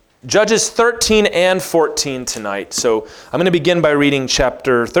Judges 13 and 14 tonight. So I'm going to begin by reading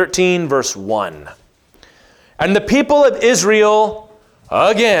chapter 13, verse 1. And the people of Israel,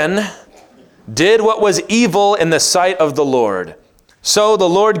 again, did what was evil in the sight of the Lord. So the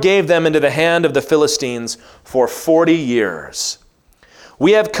Lord gave them into the hand of the Philistines for 40 years.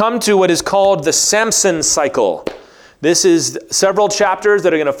 We have come to what is called the Samson cycle. This is several chapters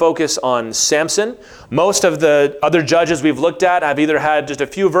that are going to focus on Samson. Most of the other judges we've looked at have either had just a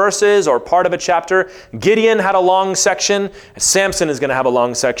few verses or part of a chapter. Gideon had a long section. Samson is going to have a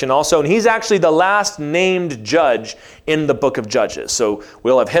long section also. And he's actually the last named judge in the book of Judges. So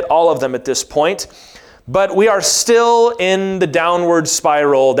we'll have hit all of them at this point. But we are still in the downward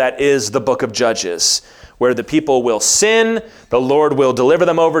spiral that is the book of Judges, where the people will sin, the Lord will deliver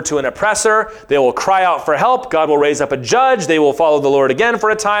them over to an oppressor, they will cry out for help, God will raise up a judge, they will follow the Lord again for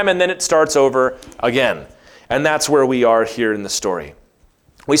a time, and then it starts over again. And that's where we are here in the story.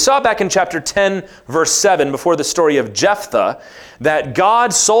 We saw back in chapter 10, verse 7, before the story of Jephthah, that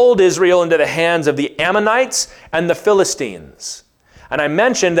God sold Israel into the hands of the Ammonites and the Philistines. And I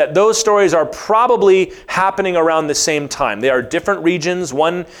mentioned that those stories are probably happening around the same time. They are different regions.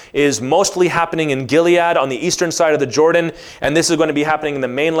 One is mostly happening in Gilead on the eastern side of the Jordan, and this is going to be happening in the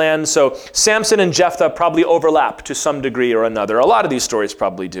mainland. So Samson and Jephthah probably overlap to some degree or another. A lot of these stories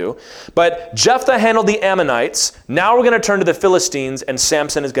probably do. But Jephthah handled the Ammonites. Now we're going to turn to the Philistines, and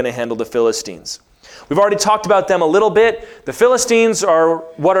Samson is going to handle the Philistines. We've already talked about them a little bit. The Philistines are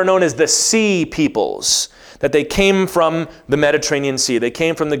what are known as the sea peoples, that they came from the Mediterranean Sea. They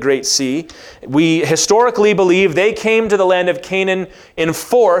came from the Great Sea. We historically believe they came to the land of Canaan in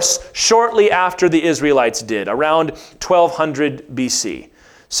force shortly after the Israelites did, around 1200 BC.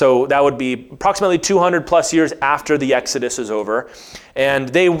 So that would be approximately 200 plus years after the Exodus is over. And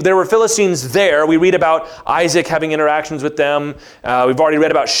there were Philistines there. We read about Isaac having interactions with them. We've already read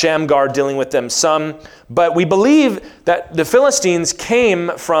about Shamgar dealing with them some. But we believe that the Philistines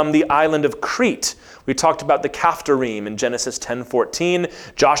came from the island of Crete. We talked about the Caphtorim in Genesis 10:14.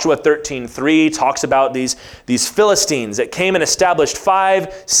 Joshua 13:3 talks about these Philistines that came and established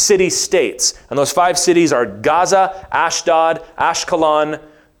 5 city-states. And those 5 cities are Gaza, Ashdod, Ashkelon,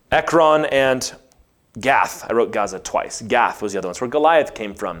 Ekron, and Gath. I wrote Gaza twice. Gath was the other one. It's where Goliath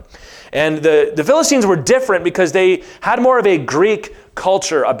came from. And the Philistines were different because they had more of a Greek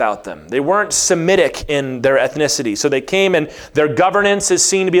culture about them. They weren't Semitic in their ethnicity. So they came and their governance is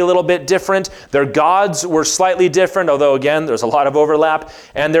seen to be a little bit different. Their gods were slightly different, although again, there's a lot of overlap.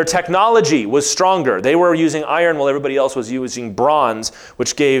 And their technology was stronger. They were using iron while everybody else was using bronze,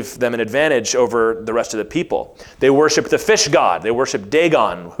 which gave them an advantage over the rest of the people. They worshiped the fish god. They worshiped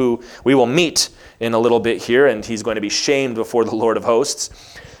Dagon, who we will meet in a little bit here, and he's going to be shamed before the Lord of hosts.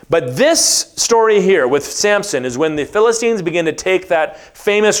 But this story here with Samson is when the Philistines begin to take that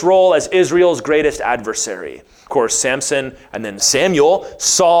famous role as Israel's greatest adversary. Of course, Samson and then Samuel,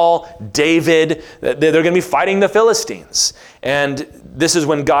 Saul, David, they're going to be fighting the Philistines. And this is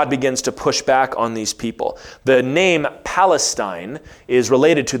when God begins to push back on these people. The name Palestine is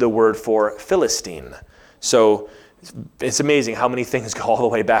related to the word for Philistine. So it's amazing how many things go all the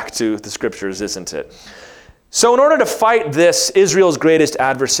way back to the scriptures, isn't it? So in order to fight this, Israel's greatest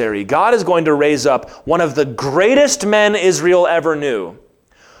adversary, God is going to raise up one of the greatest men Israel ever knew,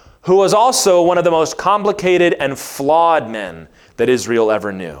 who was also one of the most complicated and flawed men that Israel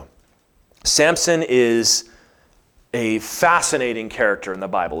ever knew. Samson is a fascinating character in the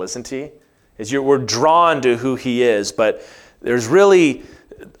Bible, isn't he? We're drawn to who he is, but there's really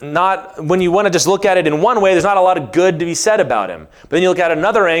not, when you want to just look at it in one way, there's not a lot of good to be said about him. But then you look at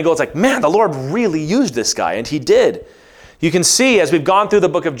another angle, it's like, man, the Lord really used this guy, and he did. You can see as we've gone through the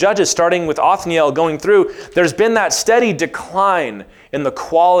book of Judges, starting with Othniel going through, there's been that steady decline in the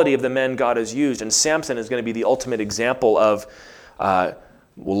quality of the men God has used. And Samson is going to be the ultimate example of a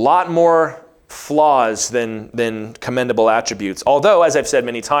lot more flaws than commendable attributes. Although, as I've said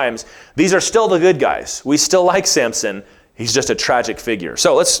many times, these are still the good guys. We still like Samson. He's just a tragic figure.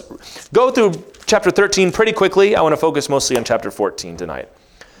 So let's go through chapter 13 pretty quickly. I want to focus mostly on chapter 14 tonight.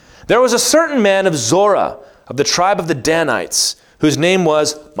 There was a certain man of Zorah, of the tribe of the Danites, whose name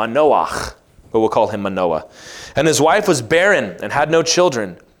was Manoach, but we'll call him Manoah. And his wife was barren and had no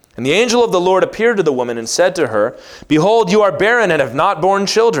children. And the angel of the Lord appeared to the woman and said to her, Behold, you are barren and have not borne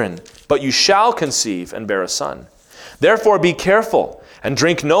children, but you shall conceive and bear a son. Therefore be careful, and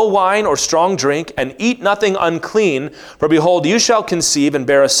drink no wine or strong drink, and eat nothing unclean, for behold, you shall conceive and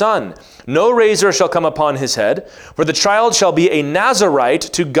bear a son. No razor shall come upon his head, for the child shall be a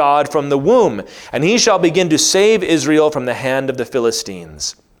Nazirite to God from the womb, and he shall begin to save Israel from the hand of the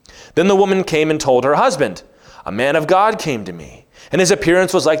Philistines. Then the woman came and told her husband, A man of God came to me, and his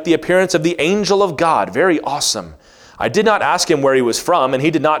appearance was like the appearance of the angel of God, very awesome. I did not ask him where he was from, and he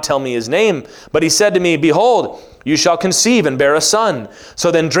did not tell me his name, but he said to me, Behold, you shall conceive and bear a son.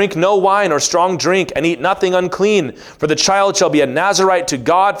 So then drink no wine or strong drink, and eat nothing unclean, for the child shall be a Nazarite to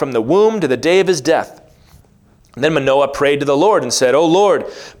God from the womb to the day of his death. And then Manoah prayed to the Lord and said, O Lord,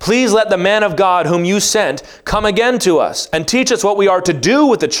 please let the man of God whom you sent come again to us, and teach us what we are to do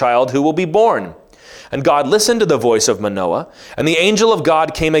with the child who will be born. And God listened to the voice of Manoah, and the angel of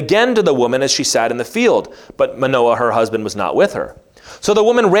God came again to the woman as she sat in the field. But Manoah, her husband, was not with her. So the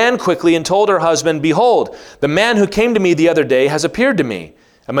woman ran quickly and told her husband, Behold, the man who came to me the other day has appeared to me.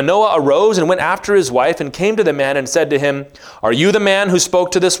 And Manoah arose and went after his wife and came to the man and said to him, Are you the man who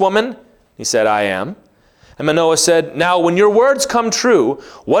spoke to this woman? He said, I am. And Manoah said, Now when your words come true,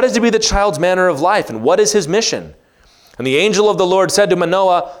 what is to be the child's manner of life, and what is his mission? And the angel of the Lord said to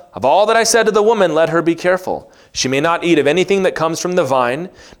Manoah, Of all that I said to the woman, let her be careful. She may not eat of anything that comes from the vine,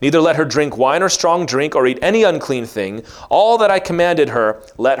 neither let her drink wine or strong drink, or eat any unclean thing. All that I commanded her,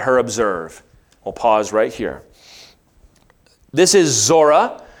 let her observe. We'll pause right here. This is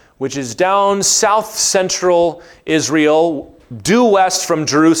Zorah, which is down south central Israel, due west from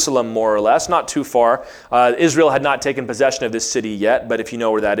Jerusalem, more or less, not too far. Israel had not taken possession of this city yet, but if you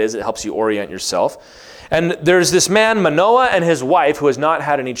know where that is, it helps you orient yourself. And there's this man, Manoah, and his wife, who has not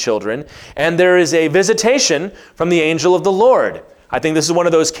had any children, and there is a visitation from the angel of the Lord. I think this is one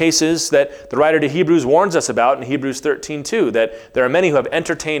of those cases that the writer to Hebrews warns us about in Hebrews 13:2, that there are many who have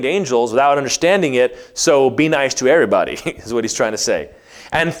entertained angels without understanding it, so be nice to everybody, is what he's trying to say.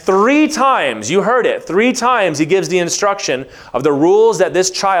 And 3 times, you heard it, 3 times he gives the instruction of the rules that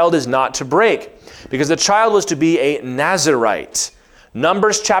this child is not to break, because the child was to be a Nazarite.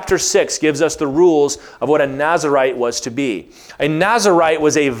 Numbers chapter 6 gives us the rules of what a Nazarite was to be. A Nazarite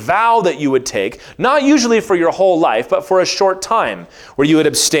was a vow that you would take, not usually for your whole life, but for a short time, where you would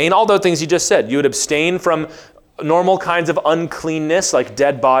abstain, all those things you just said. You would abstain from normal kinds of uncleanness, like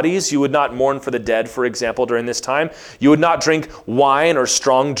dead bodies. You would not mourn for the dead, for example, during this time. You would not drink wine or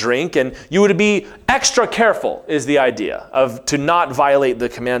strong drink, and you would be extra careful, is the idea, of to not violate the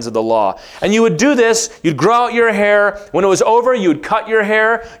commands of the law. And you would do this, you'd grow out your hair. When it was over, you would cut your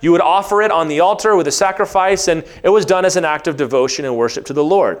hair, you would offer it on the altar with a sacrifice, and it was done as an act of devotion and worship to the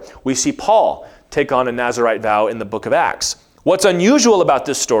Lord. We see Paul take on a Nazarite vow in the book of Acts. What's unusual about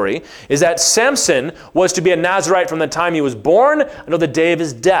this story is that Samson was to be a Nazarite from the time he was born until the day of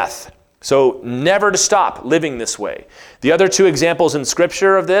his death. So never to stop living this way. The other 2 examples in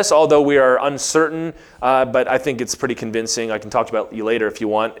Scripture of this, although we are uncertain, but I think it's pretty convincing, I can talk about you later if you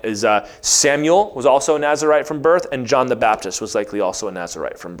want, is Samuel was also a Nazarite from birth, and John the Baptist was likely also a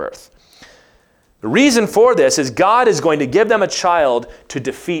Nazarite from birth. The reason for this is God is going to give them a child to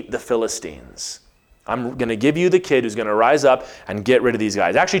defeat the Philistines. I'm going to give you the kid who's going to rise up and get rid of these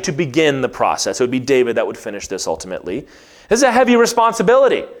guys. Actually, to begin the process. It would be David that would finish this ultimately. This is a heavy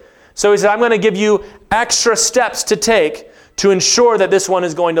responsibility. So he said, I'm going to give you extra steps to take to ensure that this one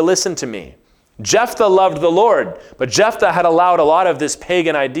is going to listen to me. Jephthah loved the Lord, but Jephthah had allowed a lot of this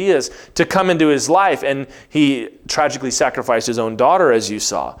pagan ideas to come into his life, and he tragically sacrificed his own daughter, as you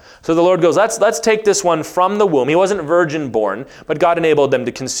saw. So the Lord goes, let's take this one from the womb. He wasn't virgin born, but God enabled them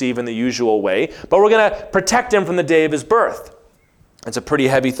to conceive in the usual way, but we're going to protect him from the day of his birth. It's a pretty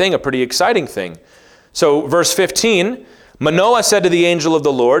heavy thing, a pretty exciting thing. So verse 15, Manoah said to the angel of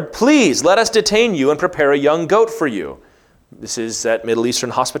the Lord, Please let us detain you and prepare a young goat for you. This is that Middle Eastern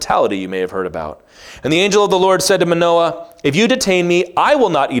hospitality you may have heard about. And the angel of the Lord said to Manoah, If you detain me, I will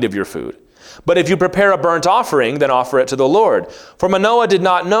not eat of your food. But if you prepare a burnt offering, then offer it to the Lord. For Manoah did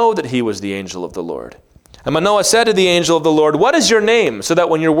not know that he was the angel of the Lord. And Manoah said to the angel of the Lord, What is your name, so that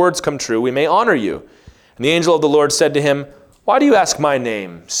when your words come true, we may honor you? And the angel of the Lord said to him, Why do you ask my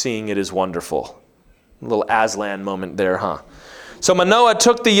name, seeing it is wonderful? A little Aslan moment there, huh? So Manoah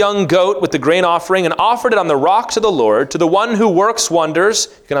took the young goat with the grain offering and offered it on the rock to the Lord, to the one who works wonders.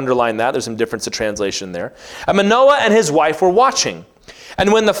 You can underline that. There's some difference of translation there. And Manoah and his wife were watching.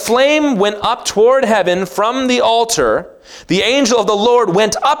 And when the flame went up toward heaven from the altar, the angel of the Lord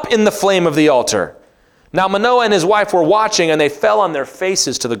went up in the flame of the altar. Now Manoah and his wife were watching, and they fell on their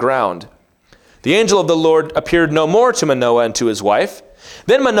faces to the ground. The angel of the Lord appeared no more to Manoah and to his wife.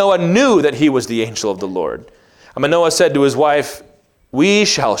 Then Manoah knew that he was the angel of the Lord. And Manoah said to his wife, We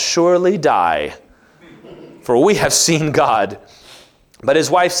shall surely die, for we have seen God. But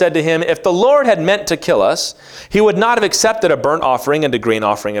his wife said to him, If the Lord had meant to kill us, he would not have accepted a burnt offering and a grain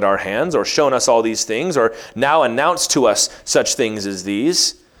offering at our hands, or shown us all these things, or now announced to us such things as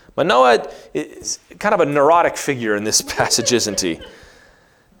these. Manoah is kind of a neurotic figure in this passage, isn't he?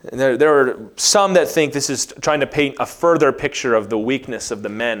 There are some that think this is trying to paint a further picture of the weakness of the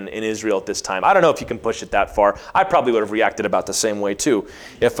men in Israel at this time. I don't know if you can push it that far. I probably would have reacted about the same way too.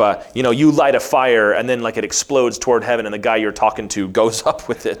 If you light a fire and then it explodes toward heaven and the guy you're talking to goes up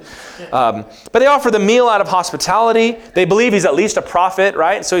with it. But they offer the meal out of hospitality. They believe he's at least a prophet,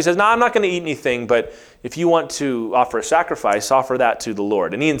 right? So he says, no, I'm not going to eat anything, but if you want to offer a sacrifice, offer that to the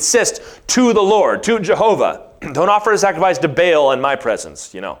Lord. And he insists, to the Lord, to Jehovah. Don't offer a sacrifice to Baal in my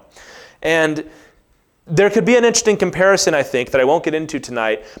presence, And there could be an interesting comparison, I think, that I won't get into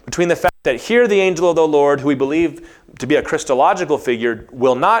tonight, between the fact that here the angel of the Lord, who we believe to be a Christological figure,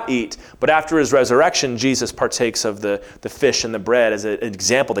 will not eat, but after his resurrection, Jesus partakes of the fish and the bread as an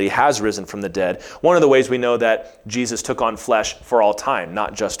example that he has risen from the dead. One of the ways we know that Jesus took on flesh for all time,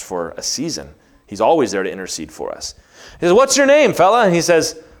 not just for a season. He's always there to intercede for us. He says, what's your name, fella? And he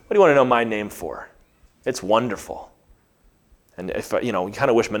says, what do you want to know my name for? It's wonderful. And if you kind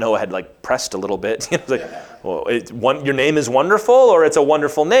of wish Manoah had pressed a little bit. Your name is wonderful, or it's a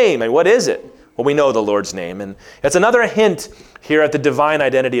wonderful name. And what is it? Well, we know the Lord's name. And it's another hint here at the divine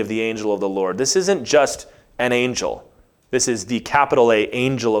identity of the angel of the Lord. This isn't just an angel. This is the capital A,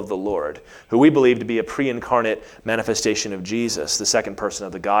 angel of the Lord, who we believe to be a pre-incarnate manifestation of Jesus, the second person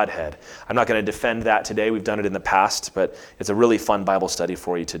of the Godhead. I'm not going to defend that today. We've done it in the past, but it's a really fun Bible study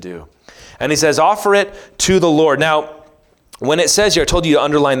for you to do. And he says, offer it to the Lord. Now, when it says here, I told you to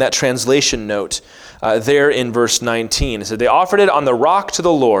underline that translation note there in verse 19. It said, they offered it on the rock to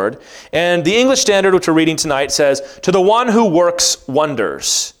the Lord. And the English Standard, which we're reading tonight, says, to the one who works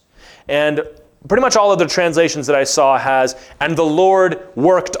wonders. And pretty much all of the translations that I saw has, and the Lord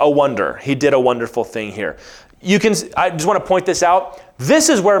worked a wonder. He did a wonderful thing here. I just want to point this out. This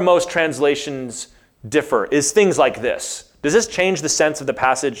is where most translations differ, is things like this. Does this change the sense of the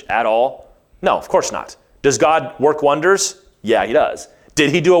passage at all? No, of course not. Does God work wonders? Yeah, he does.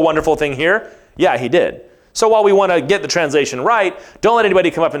 Did he do a wonderful thing here? Yeah, he did. So while we want to get the translation right, don't let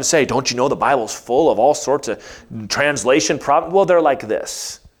anybody come up and say, don't you know the Bible's full of all sorts of translation problems? Well, they're like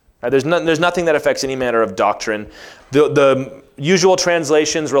this. There's nothing that affects any manner of doctrine. The usual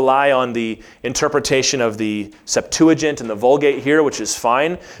translations rely on the interpretation of the Septuagint and the Vulgate here, which is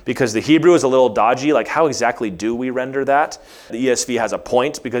fine, because the Hebrew is a little dodgy. How exactly do we render that? The ESV has a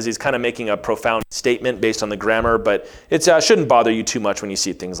point, because he's kind of making a profound statement based on the grammar, but it shouldn't bother you too much when you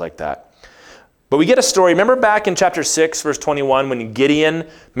see things like that. But we get a story. Remember back in chapter 6, verse 21, when Gideon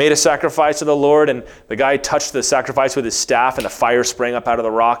made a sacrifice to the Lord, and the guy touched the sacrifice with his staff, and the fire sprang up out of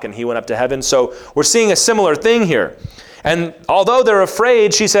the rock, and he went up to heaven. So we're seeing a similar thing here. And although they're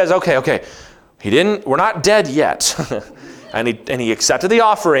afraid, she says, okay, we're not dead yet. and he accepted the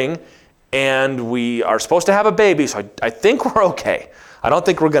offering, and we are supposed to have a baby, so I think we're okay. I don't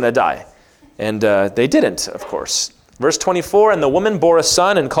think we're going to die. And they didn't, of course. Verse 24, and the woman bore a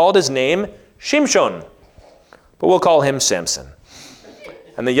son and called his name Shimshon, but we'll call him Samson.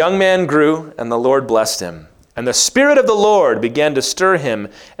 And the young man grew, and the Lord blessed him. And the Spirit of the Lord began to stir him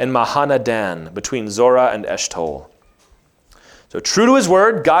in Mahanadan, between Zorah and Eshtaol. So true to his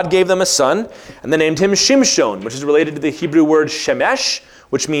word, God gave them a son, and they named him Shimshon, which is related to the Hebrew word Shemesh,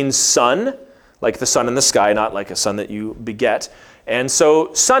 which means sun, like the sun in the sky, not like a son that you beget. And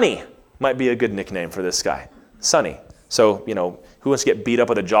so Sonny might be a good nickname for this guy. Sonny. So, who wants to get beat up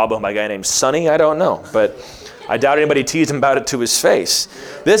with a jawbone by a guy named Sonny? I don't know, but I doubt anybody teased him about it to his face.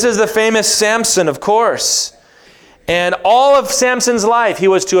 This is the famous Samson, of course. And all of Samson's life, he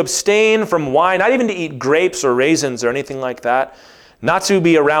was to abstain from wine, not even to eat grapes or raisins or anything like that, not to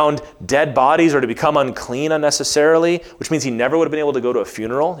be around dead bodies or to become unclean unnecessarily, which means he never would have been able to go to a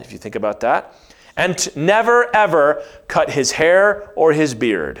funeral, if you think about that, and never, ever cut his hair or his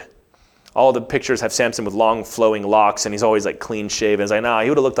beard. All the pictures have Samson with long flowing locks, and he's always clean shaven. It's he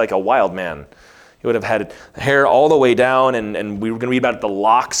would have looked like a wild man. He would have had hair all the way down, and we were going to read about the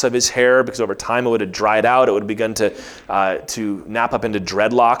locks of his hair, because over time it would have dried out. It would have begun to nap up into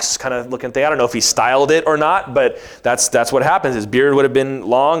dreadlocks kind of looking thing. I don't know if he styled it or not, but that's what happens. His beard would have been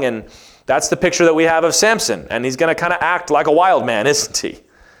long, and that's the picture that we have of Samson. And he's going to kind of act like a wild man, isn't he?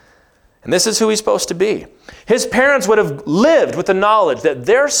 And this is who he's supposed to be. His parents would have lived with the knowledge that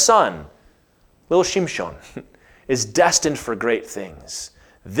their son, little Shimshon, is destined for great things.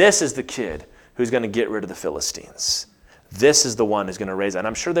 This is the kid who's going to get rid of the Philistines. This is the one who's going to raise it. And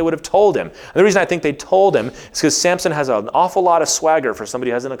I'm sure they would have told him. And the reason I think they told him is because Samson has an awful lot of swagger for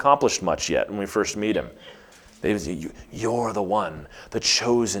somebody who hasn't accomplished much yet when we first meet him. They would say, you're the one, the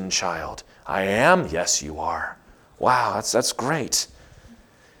chosen child. I am? Yes, you are. Wow, that's great.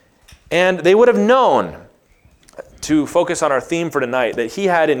 And they would have known, to focus on our theme for tonight, that he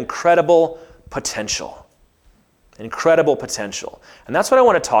had incredible potential. incredible potential. And that's what I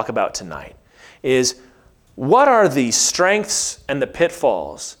want to talk about tonight, is what are the strengths and the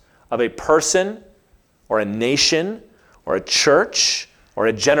pitfalls of a person or a nation or a church or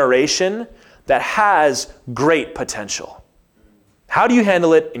a generation that has great potential? How do you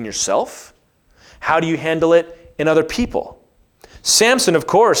handle it in yourself? How do you handle it in other people? Samson, of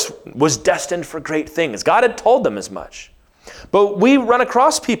course, was destined for great things. God had told them as much. But we run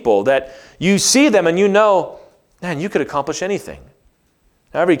across people that you see them and you know, man, you could accomplish anything.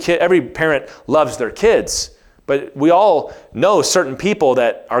 Every parent loves their kids, but we all know certain people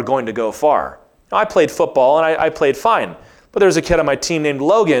that are going to go far. Now, I played football and I played fine, but there was a kid on my team named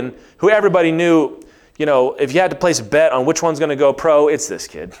Logan who everybody knew, if you had to place a bet on which one's going to go pro, it's this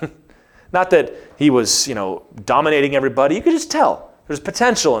kid. Not that he was, dominating everybody. You could just tell there's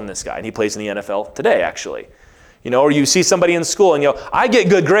potential in this guy, and he plays in the NFL today, actually. Or you see somebody in school and I get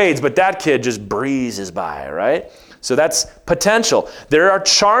good grades, but that kid just breezes by, right? So that's potential. There are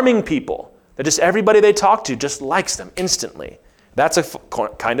charming people that just everybody they talk to just likes them instantly. That's a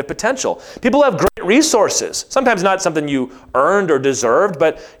kind of potential. People have great resources. Sometimes not something you earned or deserved,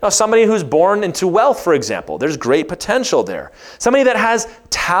 but somebody who's born into wealth, for example. There's great potential there. Somebody that has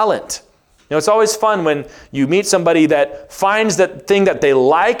talent. It's always fun when you meet somebody that finds that thing that they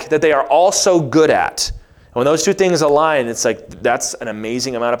like, that they are also good at. And when those two things align, it's like that's an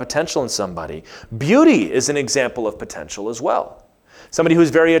amazing amount of potential in somebody. Beauty is an example of potential as well. Somebody who's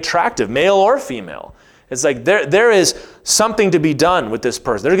very attractive, male or female. It's like there is something to be done with this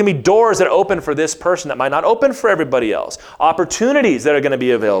person. There are going to be doors that open for this person that might not open for everybody else. Opportunities that are going to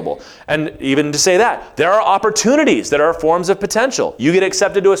be available. And even to say that, there are opportunities that are forms of potential. You get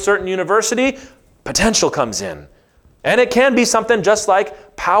accepted to a certain university, potential comes in. And it can be something just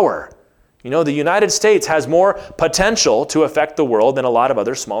like power. The United States has more potential to affect the world than a lot of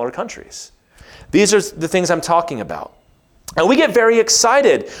other smaller countries. These are the things I'm talking about. And we get very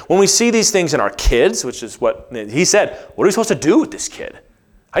excited when we see these things in our kids, which is what he said, what are we supposed to do with this kid?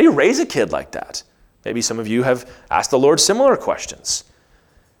 How do you raise a kid like that? Maybe some of you have asked the Lord similar questions.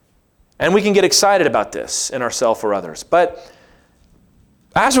 And we can get excited about this in ourselves or others. But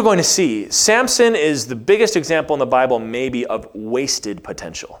as we're going to see, Samson is the biggest example in the Bible maybe of wasted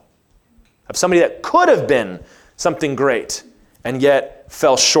potential. Of somebody that could have been something great and yet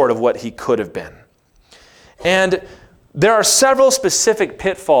fell short of what he could have been. And there are several specific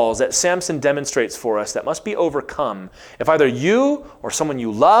pitfalls that Samson demonstrates for us that must be overcome if either you or someone you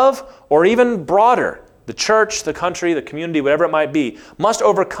love, or even broader, the church, the country, the community, whatever it might be, must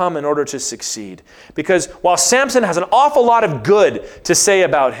overcome in order to succeed. Because while Samson has an awful lot of good to say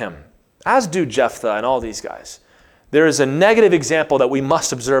about him, as do Jephthah and all these guys, there is a negative example that we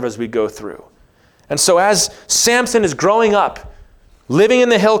must observe as we go through. And so as Samson is growing up, living in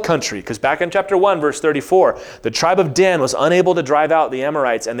the hill country, because back in chapter 1, verse 34, the tribe of Dan was unable to drive out the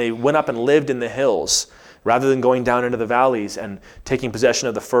Amorites, and they went up and lived in the hills rather than going down into the valleys and taking possession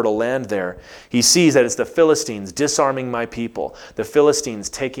of the fertile land there. He sees that it's the Philistines disarming my people, the Philistines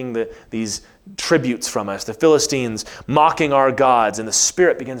taking these tributes from us, the Philistines mocking our gods, and the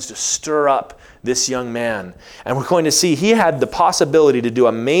Spirit begins to stir up this young man. And we're going to see he had the possibility to do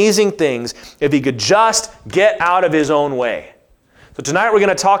amazing things if he could just get out of his own way. So tonight we're going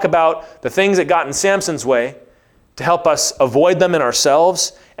to talk about the things that got in Samson's way to help us avoid them in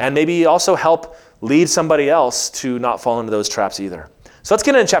ourselves, and maybe also help lead somebody else to not fall into those traps either. So let's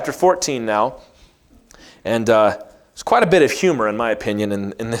get into chapter 14 now. And there's quite a bit of humor, in my opinion,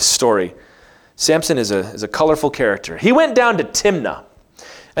 in this story. Samson is a colorful character. He went down to Timnah.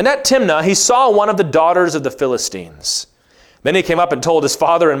 And at Timnah, he saw one of the daughters of the Philistines. Then he came up and told his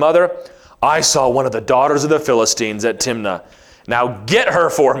father and mother, I saw one of the daughters of the Philistines at Timnah. Now get her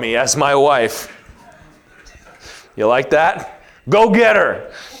for me as my wife. You like that? Go get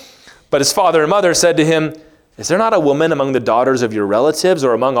her. But his father and mother said to him, is there not a woman among the daughters of your relatives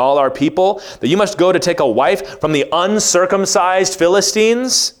or among all our people that you must go to take a wife from the uncircumcised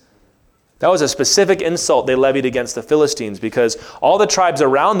Philistines? That was a specific insult they levied against the Philistines, because all the tribes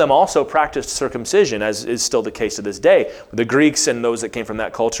around them also practiced circumcision, as is still the case to this day. The Greeks and those that came from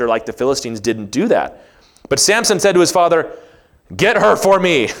that culture, like the Philistines, didn't do that. But Samson said to his father, get her for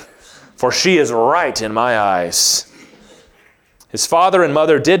me, for she is right in my eyes. His father and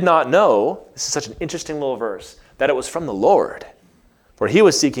mother did not know, this is such an interesting little verse, that it was from the Lord, for he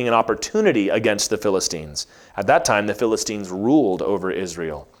was seeking an opportunity against the Philistines. At that time, the Philistines ruled over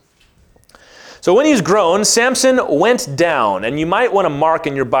Israel. So when he's grown, Samson went down, and you might want to mark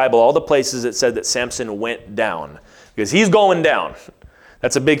in your Bible all the places it said that Samson went down, because he's going down.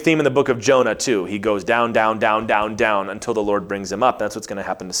 That's a big theme in the book of Jonah too. He goes down, down, down, down, down until the Lord brings him up. That's what's going to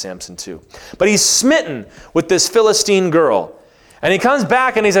happen to Samson too. But he's smitten with this Philistine girl. And he comes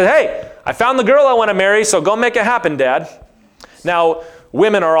back and he says, hey, I found the girl I want to marry, so go make it happen, Dad. Now,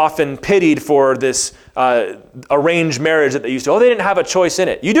 women are often pitied for this arranged marriage that they used to. Oh, they didn't have a choice in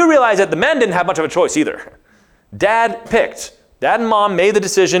it. You do realize that the men didn't have much of a choice either. Dad picked. Dad and Mom made the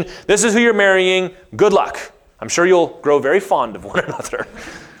decision. This is who you're marrying. Good luck. I'm sure you'll grow very fond of one another.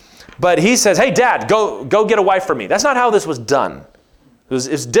 But he says, hey, Dad, go get a wife for me. That's not how this was done.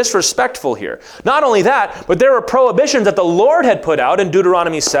 It's disrespectful here. Not only that, but there were prohibitions that the Lord had put out in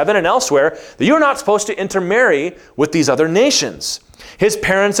Deuteronomy 7 and elsewhere that you're not supposed to intermarry with these other nations. His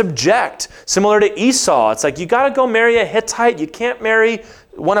parents object, similar to Esau. It's like, you got to go marry a Hittite. You can't marry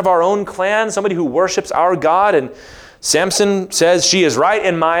one of our own clan, somebody who worships our God. And Samson says, she is right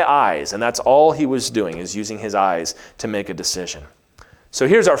in my eyes. And that's all he was doing, is using his eyes to make a decision. So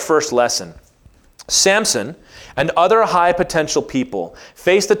here's our first lesson. Samson and other high potential people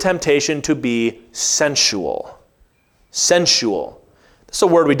face the temptation to be sensual. Sensual. It's a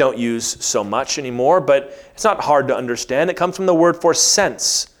word we don't use so much anymore, but it's not hard to understand. It comes from the word for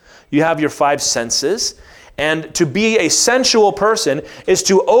sense. You have your 5 senses, and to be a sensual person is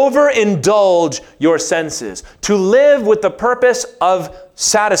to overindulge your senses, to live with the purpose of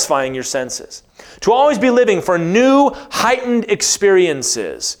satisfying your senses, to always be living for new, heightened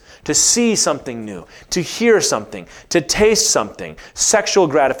experiences, to see something new, to hear something, to taste something. Sexual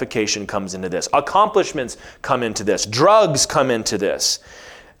gratification comes into this. Accomplishments come into this. Drugs come into this.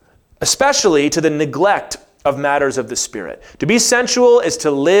 Especially to the neglect of matters of the Spirit. To be sensual is to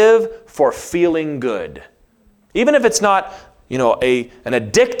live for feeling good. Even if it's not, an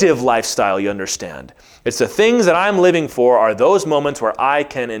addictive lifestyle, you understand. It's the things that I'm living for are those moments where I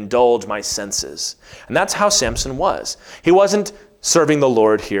can indulge my senses. And that's how Samson was. He wasn't serving the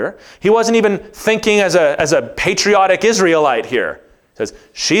Lord here. He wasn't even thinking as a patriotic Israelite here. He says,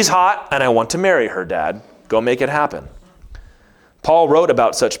 she's hot and I want to marry her, Dad. Go make it happen. Paul wrote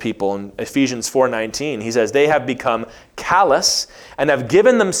about such people in Ephesians 4:19. He says, they have become callous and have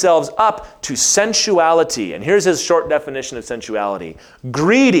given themselves up to sensuality. And here's his short definition of sensuality.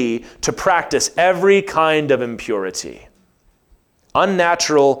 Greedy to practice every kind of impurity.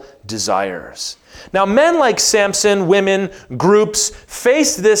 Unnatural desires. Now, men like Samson, women, groups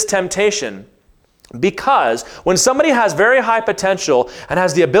face this temptation because when somebody has very high potential and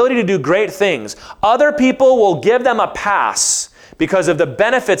has the ability to do great things, other people will give them a pass because of the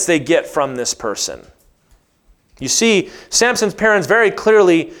benefits they get from this person. You see, Samson's parents very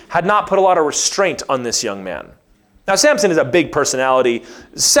clearly had not put a lot of restraint on this young man. Now, Samson is a big personality,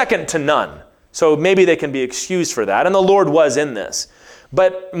 second to none. So maybe they can be excused for that. And the Lord was in this.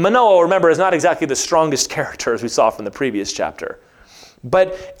 But Manoah, remember, is not exactly the strongest character as we saw from the previous chapter.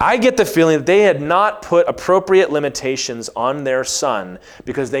 But I get the feeling that they had not put appropriate limitations on their son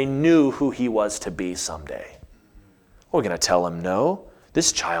because they knew who he was to be someday. We're going to tell him, no,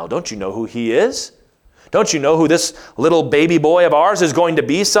 this child, don't you know who he is? Don't you know who this little baby boy of ours is going to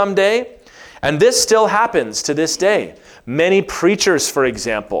be someday? And this still happens to this day. Many preachers, for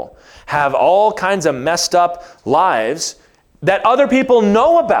example, have all kinds of messed up lives that other people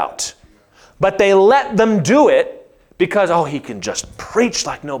know about, but they let them do it because, he can just preach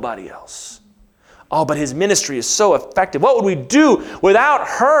like nobody else. Oh, but his ministry is so effective. What would we do without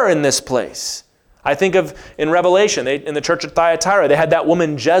her in this place? I think of in Revelation, in the church at Thyatira, they had that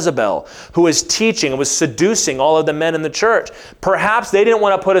woman Jezebel who was teaching and was seducing all of the men in the church. Perhaps they didn't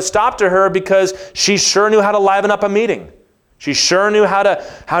want to put a stop to her because she sure knew how to liven up a meeting. She sure knew how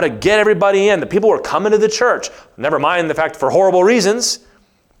to get everybody in. The people were coming to the church. Never mind the fact for horrible reasons.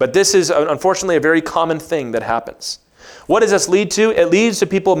 But this is unfortunately a very common thing that happens. What does this lead to? It leads to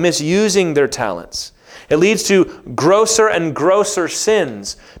people misusing their talents. It leads to grosser and grosser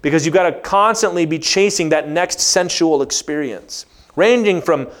sins because you've got to constantly be chasing that next sensual experience, ranging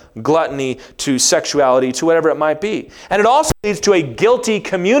from gluttony to sexuality to whatever it might be. And it also leads to a guilty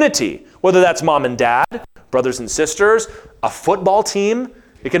community, whether that's mom and dad, brothers and sisters, a football team.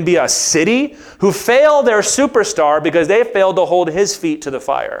 It can be a city who fail their superstar because they failed to hold his feet to the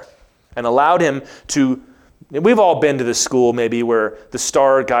fire and allowed him to. We've all been to the school maybe where the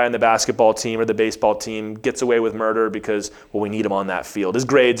star guy on the basketball team or the baseball team gets away with murder because, we need him on that field. His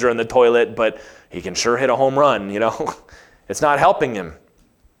grades are in the toilet, but he can sure hit a home run, It's not helping him.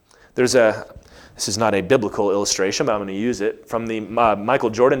 This is not a biblical illustration, but I'm going to use it. From the Michael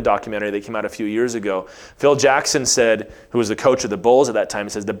Jordan documentary that came out a few years ago, Phil Jackson said, who was the coach of the Bulls at that time, he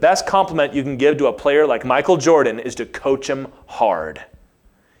says, the best compliment you can give to a player like Michael Jordan is to coach him hard.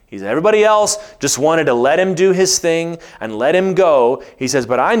 Everybody else just wanted to let him do his thing and let him go. He says,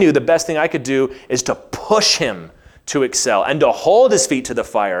 but I knew the best thing I could do is to push him to excel and to hold his feet to the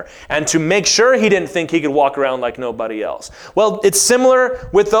fire and to make sure he didn't think he could walk around like nobody else. Well, it's similar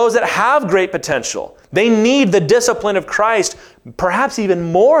with those that have great potential. They need the discipline of Christ perhaps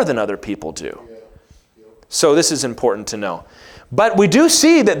even more than other people do. So this is important to know. But we do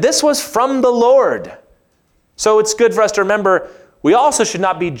see that this was from the Lord. So it's good for us to remember we also should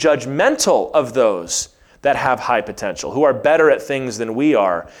not be judgmental of those that have high potential, who are better at things than we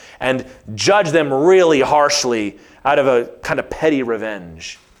are, and judge them really harshly out of a kind of petty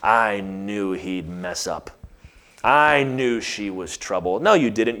revenge. I knew he'd mess up. I knew she was trouble. No, you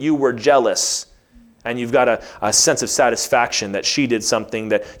didn't. You were jealous. And you've got a sense of satisfaction that she did something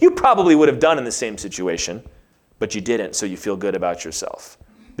that you probably would have done in the same situation, but you didn't, so you feel good about yourself.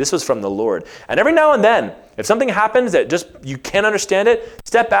 This was from the Lord. And every now and then, if something happens that just you can't understand it,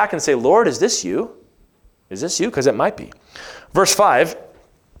 step back and say, Lord, is this you? Is this you? Because it might be. Verse 5,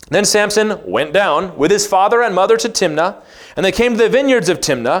 then Samson went down with his father and mother to Timnah, and they came to the vineyards of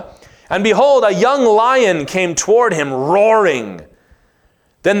Timnah, and behold, a young lion came toward him, roaring.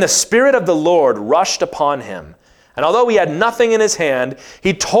 Then the Spirit of the Lord rushed upon him, and although he had nothing in his hand,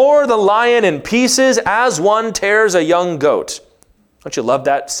 he tore the lion in pieces as one tears a young goat. Don't you love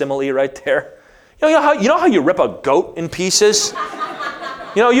that simile right there? You know how you rip a goat in pieces?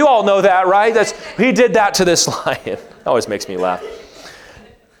 You all know that, right? He did that to this lion. That always makes me laugh.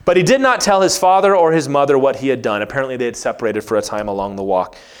 But he did not tell his father or his mother what he had done. Apparently they had separated for a time along the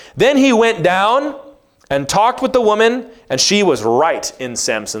walk. Then he went down and talked with the woman, and she was right in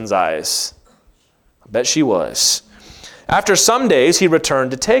Samson's eyes. I bet she was. After some days he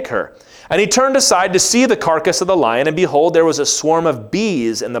returned to take her. And he turned aside to see the carcass of the lion, and behold, there was a swarm of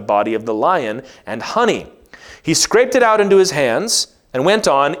bees in the body of the lion, and honey. He scraped it out into his hands, and went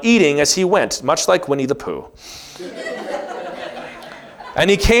on eating as he went, much like Winnie the Pooh. And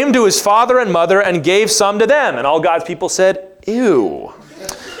he came to his father and mother, and gave some to them. And all God's people said, ew.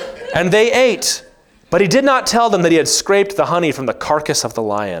 And they ate. But he did not tell them that he had scraped the honey from the carcass of the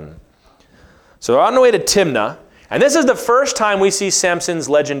lion. So they're on the way to Timnah. And this is the first time we see Samson's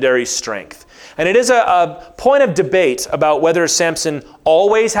legendary strength. And it is a point of debate about whether Samson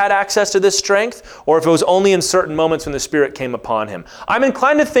always had access to this strength or if it was only in certain moments when the Spirit came upon him. I'm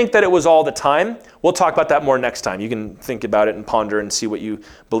inclined to think that it was all the time. We'll talk about that more next time. You can think about it and ponder and see what you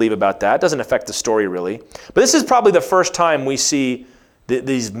believe about that. It doesn't affect the story really. But this is probably the first time we see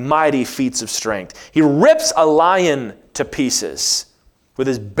these mighty feats of strength. He rips a lion to pieces with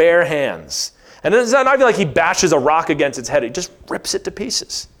his bare hands. And it's not like he bashes a rock against its head. He just rips it to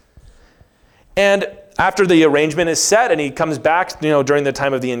pieces. And after the arrangement is set and he comes back, during the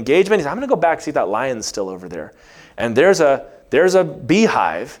time of the engagement, he says, I'm going to go back and see if that lion's still over there. And there's a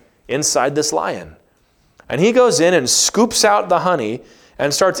beehive inside this lion. And he goes in and scoops out the honey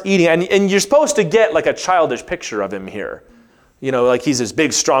and starts eating. And you're supposed to get like a childish picture of him here. Like he's this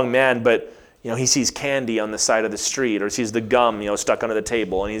big, strong man, but he sees candy on the side of the street or sees the gum, stuck under the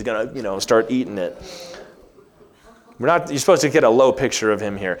table, and he's going to, start eating it. You're supposed to get a low picture of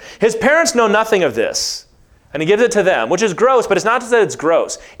him here. His parents know nothing of this, and he gives it to them, which is gross, but it's not that it's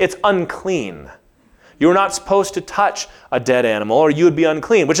gross. It's unclean. You're not supposed to touch a dead animal or you would be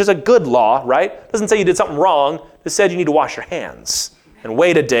unclean, which is a good law, right? It doesn't say you did something wrong. It said you need to wash your hands and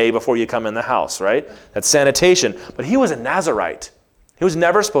wait a day before you come in the house, right? That's sanitation. But he was a Nazirite. He was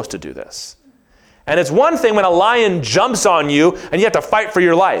never supposed to do this. And it's one thing when a lion jumps on you and you have to fight for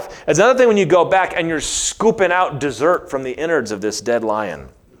your life. It's another thing when you go back and you're scooping out dessert from the innards of this dead lion.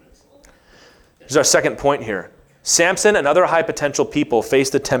 Here's our second point here. Samson and other high potential people face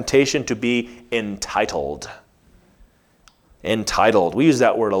the temptation to be entitled. Entitled. We use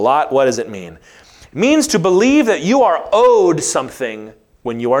that word a lot. What does it mean? It means to believe that you are owed something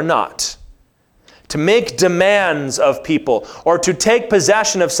when you are not. To make demands of people or to take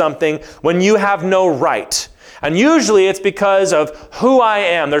possession of something when you have no right. And usually it's because of who I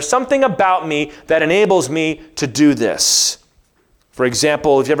am. There's something about me that enables me to do this. For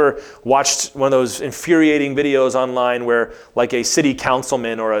example, if you ever watched one of those infuriating videos online where like a city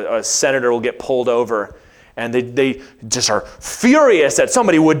councilman or a senator will get pulled over and they just are furious that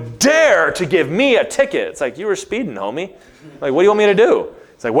somebody would dare to give me a ticket. It's like, you were speeding, homie. Like, what do you want me to do?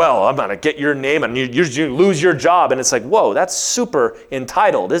 It's like, well, I'm going to get your name and you lose your job. And it's like, whoa, that's super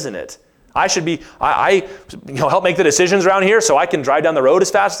entitled, isn't it? I should be, I help make the decisions around here so I can drive down the road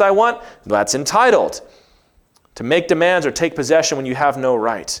as fast as I want. That's entitled. To make demands or take possession when you have no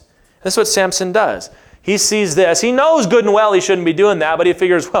right. That's what Samson does. He sees this. He knows good and well he shouldn't be doing that, but he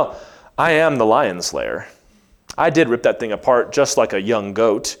figures, well, I am the lion slayer. I did rip that thing apart just like a young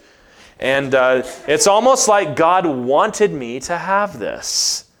goat. And it's almost like God wanted me to have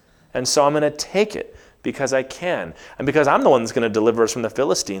this. And so I'm going to take it because I can. And because I'm the one that's going to deliver us from the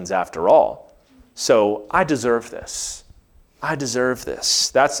Philistines after all. So I deserve this. I deserve this.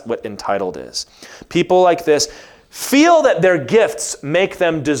 That's what entitled is. People like this feel that their gifts make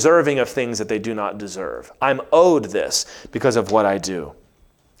them deserving of things that they do not deserve. I'm owed this because of what I do.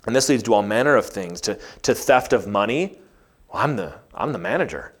 And this leads to all manner of things, to theft of money. Well, I'm the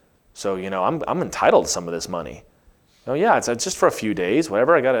manager. So, I'm entitled to some of this money. Oh yeah, it's just for a few days,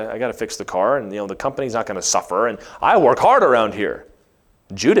 whatever. I gotta fix the car, and the company's not gonna suffer, and I work hard around here.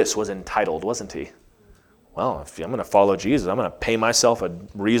 Judas was entitled, wasn't he? Well, if I'm gonna follow Jesus, I'm gonna pay myself a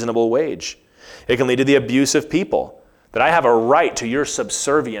reasonable wage. It can lead to the abuse of people, that I have a right to your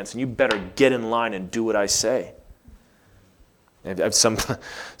subservience, and you better get in line and do what I say. Some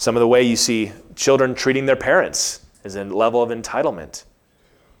of the way you see children treating their parents is a level of entitlement.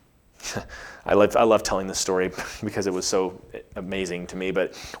 I love telling this story because it was so amazing to me.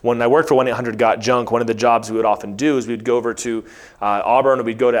 But when I worked for 1-800-GOT-JUNK, one of the jobs we would often do is we'd go over to Auburn, or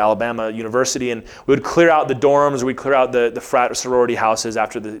we'd go to Alabama University, and we would clear out the dorms, or we'd clear out the frat or sorority houses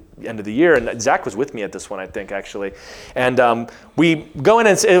after the end of the year. And Zach was with me at this one, I think, actually. And we go in,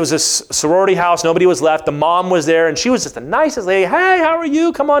 and it was a sorority house. Nobody was left. The mom was there, and she was just the nicest lady. Hey, how are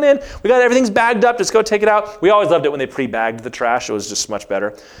you? Come on in. We got everything's bagged up. Just go take it out. We always loved it when they pre-bagged the trash. It was just much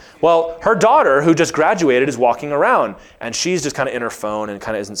better. Well, her daughter, who just graduated, is walking around, and she's just kind of in her phone and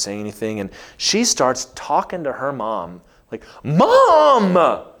kind of isn't saying anything, and she starts talking to her mom, like, Mom!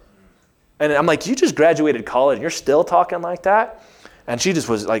 And I'm like, you just graduated college, and you're still talking like that? And she just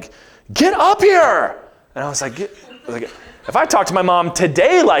was like, get up here! And I was like, if I talked to my mom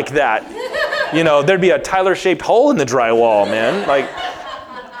today like that, there'd be a Tyler-shaped hole in the drywall, man.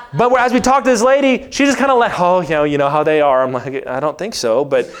 But as we talked to this lady, she just kind of you know how they are. I'm like, I don't think so.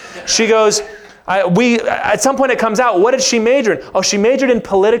 But she goes, at some point it comes out, what did she major in? Oh, she majored in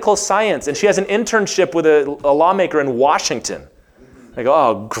political science, and she has an internship with a lawmaker in Washington. I go,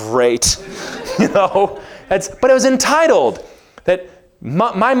 oh, great. But it was entitled that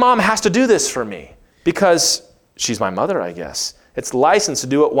my mom has to do this for me because she's my mother, I guess. It's licensed to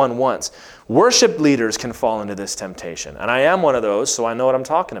do what one wants. Worship leaders can fall into this temptation. And I am one of those, so I know what I'm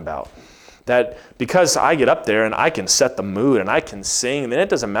talking about. That because I get up there and I can set the mood and I can sing, then it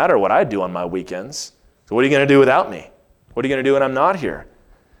doesn't matter what I do on my weekends. So what are you going to do without me? What are you going to do when I'm not here?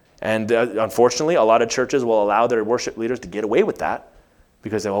 And unfortunately, a lot of churches will allow their worship leaders to get away with that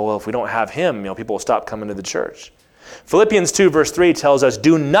because, if we don't have him, people will stop coming to the church. Philippians 2 verse 3 tells us,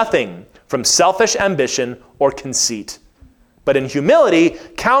 do nothing from selfish ambition or conceit, but in humility,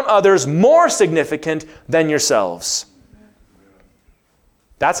 count others more significant than yourselves.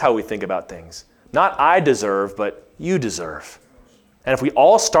 That's how we think about things. Not I deserve, but you deserve. And if we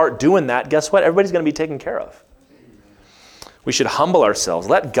all start doing that, guess what? Everybody's going to be taken care of. We should humble ourselves.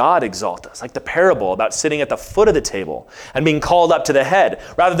 Let God exalt us. Like the parable about sitting at the foot of the table and being called up to the head,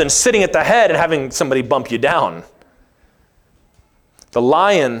 rather than sitting at the head and having somebody bump you down. The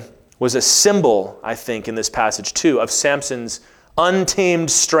lion was a symbol, I think, in this passage too, of Samson's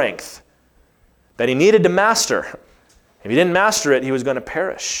untamed strength that he needed to master. If he didn't master it, he was going to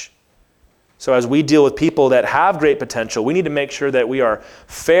perish. So as we deal with people that have great potential, we need to make sure that we are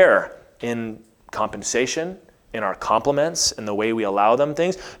fair in compensation, in our compliments, in the way we allow them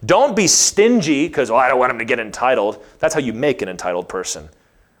things. Don't be stingy because, I don't want them to get entitled. That's how you make an entitled person.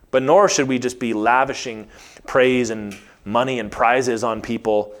 But nor should we just be lavishing praise and money and prizes on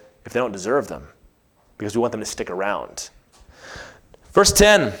people if they don't deserve them, because we want them to stick around. Verse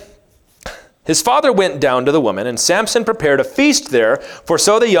 10, his father went down to the woman, and Samson prepared a feast there, for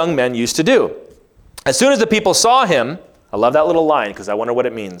so the young men used to do. As soon as the people saw him, I love that little line because I wonder what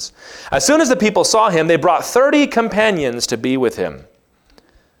it means. As soon as the people saw him, they brought 30 companions to be with him.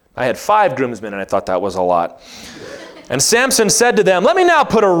 I had 5 groomsmen, and I thought that was a lot. And Samson said to them, let me now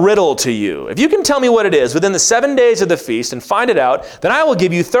put a riddle to you. If you can tell me what it is within the 7 days of the feast and find it out, then I will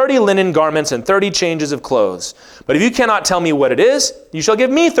give you 30 linen garments and 30 changes of clothes. But if you cannot tell me what it is, you shall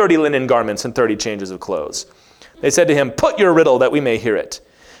give me 30 linen garments and 30 changes of clothes. They said to him, put your riddle that we may hear it.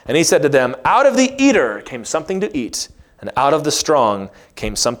 And he said to them, out of the eater came something to eat, and out of the strong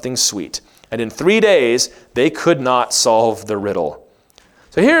came something sweet. And in 3 days they could not solve the riddle.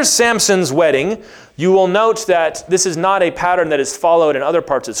 So here's Samson's wedding. You will note that this is not a pattern that is followed in other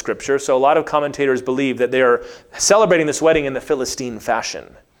parts of Scripture, so a lot of commentators believe that they are celebrating this wedding in the Philistine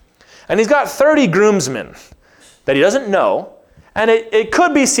fashion. And he's got 30 groomsmen that he doesn't know, and it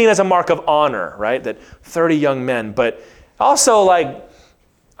could be seen as a mark of honor, right? That 30 young men, but also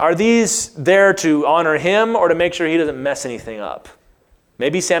Are these there to honor him or to make sure he doesn't mess anything up?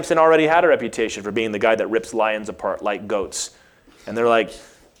 Maybe Samson already had a reputation for being the guy that rips lions apart like goats. And they're like,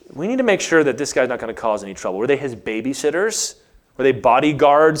 we need to make sure that this guy's not going to cause any trouble. Were they his babysitters? Were they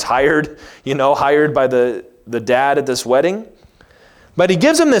bodyguards hired by the dad at this wedding? But he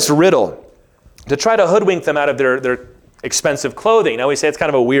gives them this riddle to try to hoodwink them out of their expensive clothing. Now we say it's kind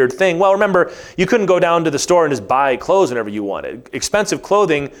of a weird thing. Well, remember, you couldn't go down to the store and just buy clothes whenever you wanted. Expensive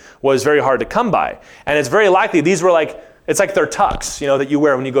clothing was very hard to come by. And it's very likely these were it's like their tux, that you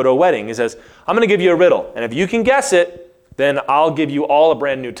wear when you go to a wedding. He says, I'm going to give you a riddle. And if you can guess it, then I'll give you all a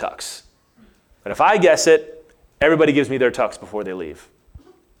brand new tux. But if I guess it, everybody gives me their tux before they leave.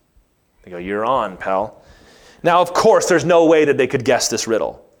 They go, you're on, pal. Now, of course, there's no way that they could guess this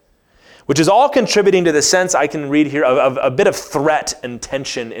riddle, which is all contributing to the sense I can read here of a bit of threat and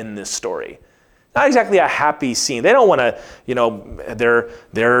tension in this story. Not exactly a happy scene. They don't want to,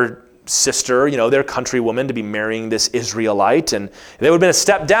 their sister, their countrywoman to be marrying this Israelite, and they would have been a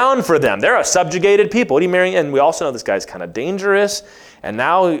step down for them. They're a subjugated people. What are you marrying? And we also know this guy's kind of dangerous, and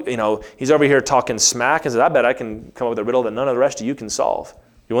now, he's over here talking smack and says, I bet I can come up with a riddle that none of the rest of you can solve.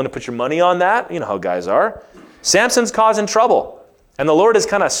 You want to put your money on that? You know how guys are. Samson's causing trouble, and the Lord is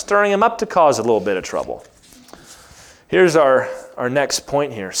kind of stirring him up to cause a little bit of trouble. Here's our next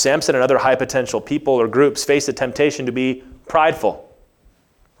point here. Samson and other high potential people or groups face the temptation to be prideful.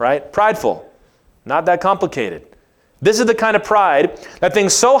 Right? Prideful. Not that complicated. This is the kind of pride that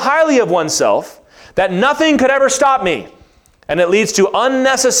thinks so highly of oneself that nothing could ever stop me. And it leads to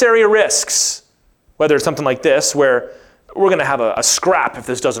unnecessary risks. Whether it's something like this, where we're going to have a scrap if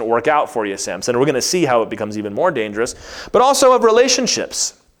this doesn't work out for you, Samson. We're going to see how it becomes even more dangerous. But also of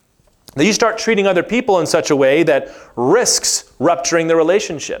relationships. That you start treating other people in such a way that risks rupturing the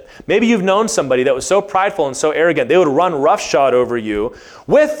relationship. Maybe you've known somebody that was so prideful and so arrogant, they would run roughshod over you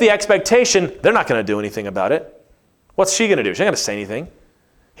with the expectation they're not going to do anything about it. What's she going to do? She's not going to say anything.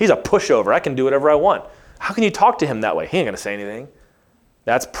 He's a pushover. I can do whatever I want. How can you talk to him that way? He ain't going to say anything.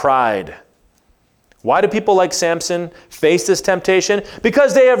 That's pride. Why do people like Samson face this temptation?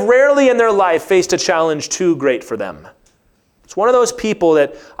 Because they have rarely in their life faced a challenge too great for them. It's one of those people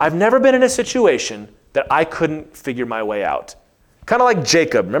that I've never been in a situation that I couldn't figure my way out. Kind of like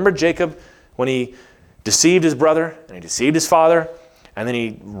Jacob. Remember Jacob when he deceived his brother and he deceived his father, and then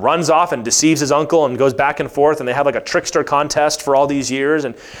he runs off and deceives his uncle and goes back and forth, and they have like a trickster contest for all these years,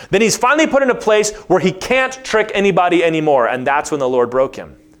 and then he's finally put in a place where he can't trick anybody anymore, and that's when the Lord broke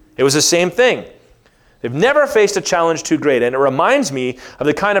him. It was the same thing. They've never faced a challenge too great, and it reminds me of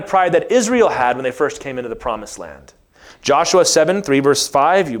the kind of pride that Israel had when they first came into the Promised Land. Joshua 7, 3 verse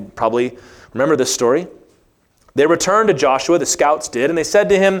 5, you probably remember this story. They returned to Joshua, the scouts did, and they said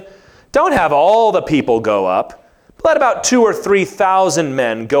to him, don't have all the people go up, but let about 2,000 or 3,000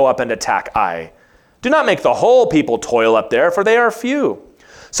 men go up and attack Ai. Do not make the whole people toil up there, for they are few.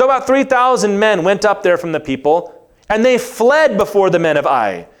 So about 3,000 men went up there from the people, and they fled before the men of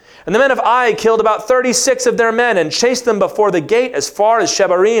Ai. And the men of Ai killed about 36 of their men and chased them before the gate as far as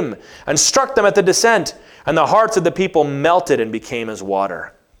Shebarim and struck them at the descent. And the hearts of the people melted and became as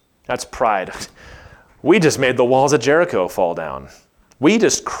water. That's pride. We just made the walls of Jericho fall down. We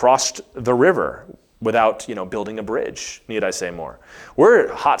just crossed the river without, building a bridge. Need I say more?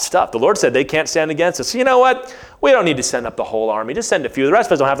 We're hot stuff. The Lord said they can't stand against us. So you know what? We don't need to send up the whole army. Just send a few. The rest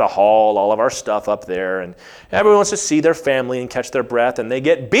of us don't have to haul all of our stuff up there. And everyone wants to see their family and catch their breath, and they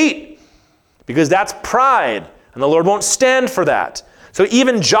get beat because that's pride. And the Lord won't stand for that. So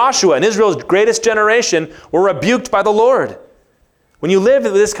even Joshua and Israel's greatest generation were rebuked by the Lord. When you live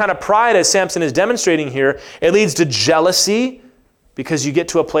with this kind of pride, as Samson is demonstrating here, it leads to jealousy because you get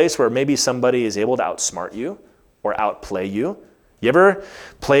to a place where maybe somebody is able to outsmart you or outplay you. You ever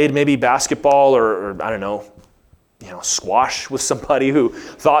played maybe basketball or I don't know, squash with somebody who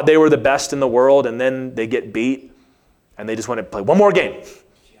thought they were the best in the world, and then they get beat and they just want to play one more game.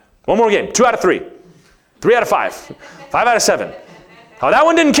 2 out of 3. 3 out of 5. 5 out of 7. Oh, that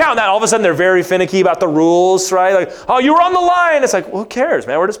one didn't count. That all of a sudden they're very finicky about the rules, right? Like, oh, you were on the line. It's like, well, who cares,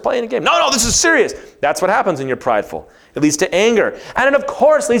 man? We're just playing a game. No, this is serious. That's what happens when you're prideful. It leads to anger. And it, of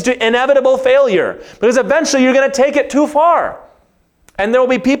course, leads to inevitable failure, because eventually you're going to take it too far. And there will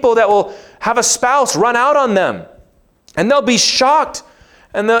be people that will have a spouse run out on them, and they'll be shocked.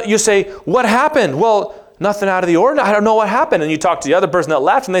 And you say, what happened? Well, nothing out of the ordinary. I don't know what happened. And you talk to the other person that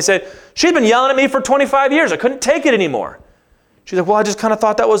left, and they say, she'd been yelling at me for 25 years. I couldn't take it anymore. She's like, well, I just kind of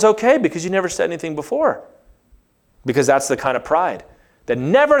thought that was okay because you never said anything before. Because that's the kind of pride that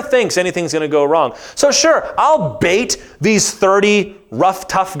never thinks anything's going to go wrong. So sure, I'll bait these 30 rough,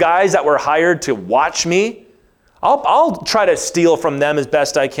 tough guys that were hired to watch me. I'll try to steal from them as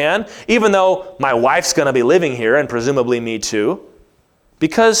best I can, even though my wife's going to be living here and presumably me too,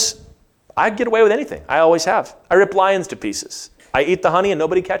 because I get away with anything. I always have. I rip lions to pieces. I eat the honey and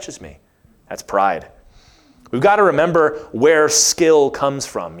nobody catches me. That's pride. We've got to remember where skill comes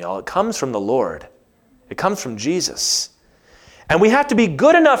from, y'all. It comes from the Lord. It comes from Jesus. And we have to be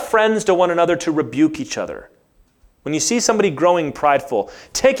good enough friends to one another to rebuke each other. When you see somebody growing prideful,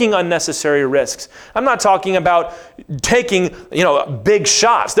 taking unnecessary risks, I'm not talking about taking, big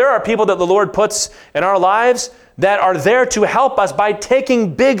shots. There are people that the Lord puts in our lives that are there to help us by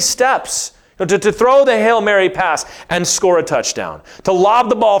taking big steps. To throw the Hail Mary pass and score a touchdown. To lob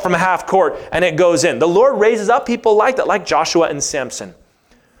the ball from half court and it goes in. The Lord raises up people like that, like Joshua and Samson.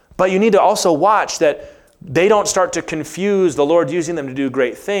 But you need to also watch that they don't start to confuse the Lord using them to do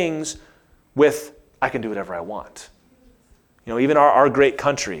great things with, I can do whatever I want. Even our great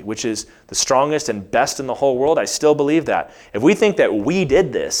country, which is the strongest and best in the whole world, I still believe that. If we think that we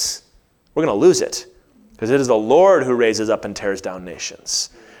did this, we're going to lose it. Because it is the Lord who raises up and tears down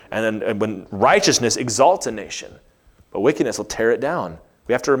nations. And then when righteousness exalts a nation, but wickedness will tear it down.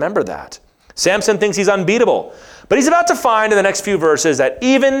 We have to remember that. Samson thinks he's unbeatable, but he's about to find in the next few verses that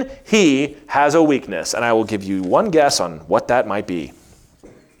even he has a weakness. And I will give you one guess on what that might be.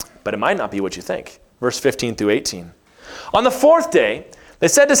 But it might not be what you think. Verse 15 through 18. On the fourth day, they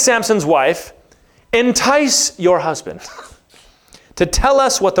said to Samson's wife, entice your husband to tell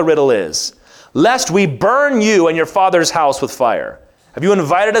us what the riddle is, lest we burn you and your father's house with fire. Have you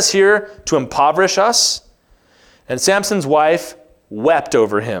invited us here to impoverish us? And Samson's wife wept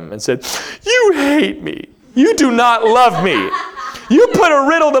over him and said, you hate me. You do not love me. You put a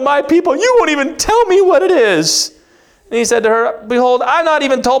riddle to my people. You won't even tell me what it is. And he said to her, behold, I've not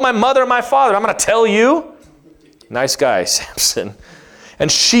even told my mother and my father. I'm going to tell you. Nice guy, Samson.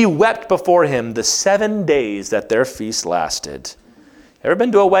 And she wept before him the 7 days that their feast lasted. Ever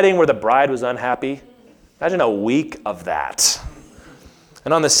been to a wedding where the bride was unhappy? Imagine a week of that.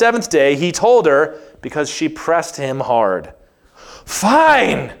 And on the 7th day, he told her because she pressed him hard.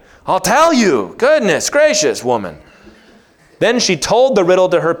 Fine, I'll tell you. Goodness gracious, woman. Then she told the riddle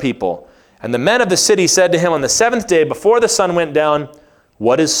to her people. And the men of the city said to him on the 7th day before the sun went down,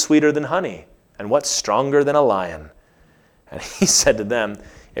 what is sweeter than honey? And what's stronger than a lion? And he said to them,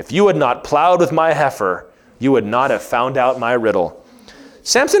 if you had not plowed with my heifer, you would not have found out my riddle.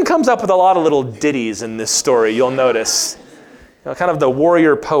 Samson comes up with a lot of little ditties in this story, you'll notice. Kind of the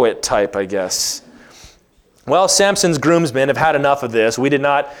warrior poet type, I guess. Well, Samson's groomsmen have had enough of this. We did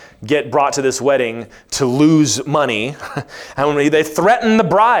not get brought to this wedding to lose money. And they threaten the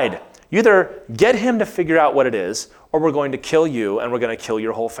bride. You either get him to figure out what it is, or we're going to kill you and we're going to kill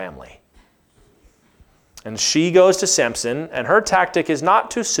your whole family. And she goes to Samson, and her tactic is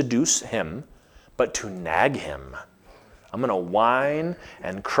not to seduce him, but to nag him. I'm going to whine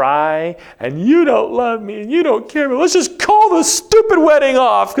and cry, and you don't love me, and you don't care. But let's just call the stupid wedding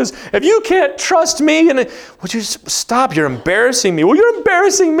off, because if you can't trust me, and would you stop? You're embarrassing me. Well, you're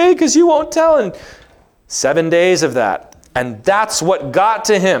embarrassing me because you won't tell. And 7 days of that. And that's what got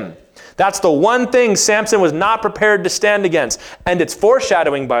to him. That's the one thing Samson was not prepared to stand against. And it's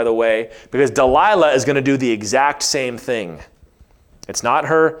foreshadowing, by the way, because Delilah is going to do the exact same thing. It's not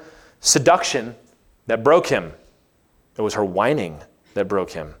her seduction that broke him. It was her whining that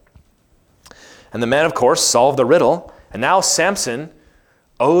broke him. And the men, of course, solved the riddle. And now Samson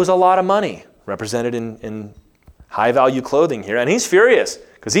owes a lot of money, represented in high-value clothing here. And he's furious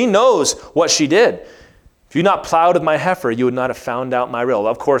because he knows what she did. If you had not plowed with my heifer, you would not have found out my riddle.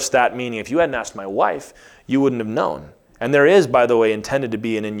 Of course, that meaning if you hadn't asked my wife, you wouldn't have known. And there is, by the way, intended to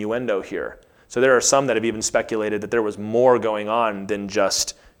be an innuendo here. So there are some that have even speculated that there was more going on than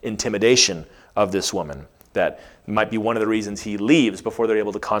just intimidation of this woman. That might be one of the reasons he leaves before they're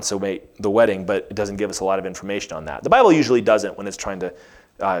able to consummate the wedding, but it doesn't give us a lot of information on that. The Bible usually doesn't when it's trying to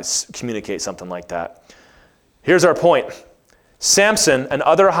communicate something like that. Here's our point. Samson and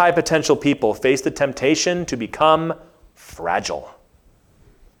other high potential people face the temptation to become fragile.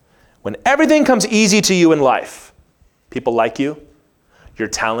 When everything comes easy to you in life, people like you, you're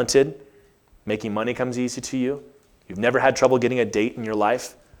talented, making money comes easy to you, you've never had trouble getting a date in your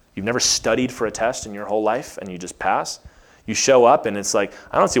life, you've never studied for a test in your whole life and you just pass. You show up and it's like,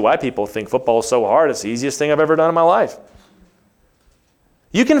 I don't see why people think football is so hard. It's the easiest thing I've ever done in my life.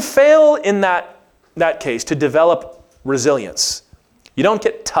 You can fail in that case to develop resilience. You don't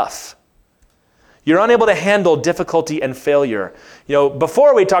get tough. You're unable to handle difficulty and failure.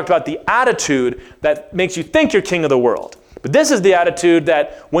 Before we talked about the attitude that makes you think you're king of the world. But this is the attitude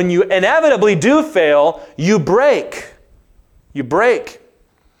that when you inevitably do fail, you break. You break.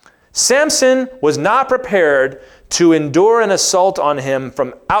 Samson was not prepared to endure an assault on him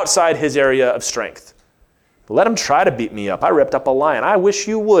from outside his area of strength. Let him try to beat me up. I ripped up a lion. I wish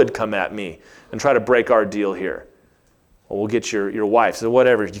you would come at me and try to break our deal here. Well, we'll get your wife. So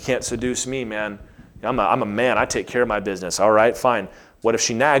whatever, you can't seduce me, man. I'm a man. I take care of my business. All right, fine. What if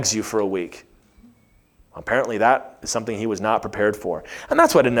she nags you for a week? Apparently that is something he was not prepared for. And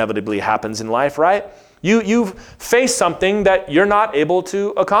that's what inevitably happens in life, right? You face something that you're not able to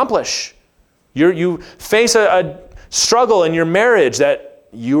accomplish. You face a struggle in your marriage that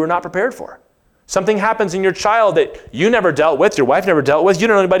you were not prepared for. Something happens in your child that you never dealt with, your wife never dealt with, you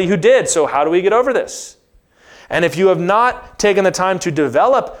don't know anybody who did. So how do we get over this? And if you have not taken the time to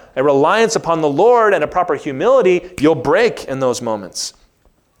develop a reliance upon the Lord and a proper humility, you'll break in those moments.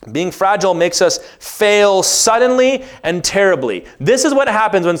 Being fragile makes us fail suddenly and terribly. This is what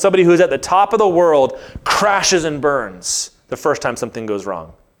happens when somebody who's at the top of the world crashes and burns the first time something goes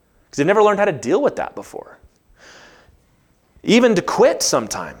wrong. Because they've never learned how to deal with that before. Even to quit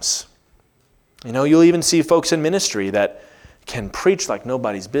sometimes. You'll even see folks in ministry that can preach like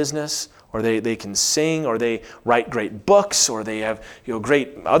nobody's business, or they can sing, or they write great books, or they have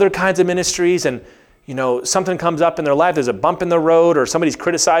great other kinds of ministries, and something comes up in their life, there's a bump in the road, or somebody's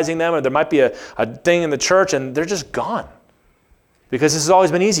criticizing them, or there might be a thing in the church, and they're just gone. Because this has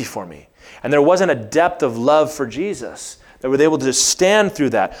always been easy for me. And there wasn't a depth of love for Jesus that were able to just stand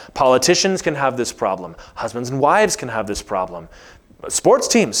through that. Politicians can have this problem. Husbands and wives can have this problem. Sports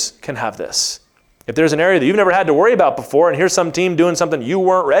teams can have this. If there's an area that you've never had to worry about before, and here's some team doing something you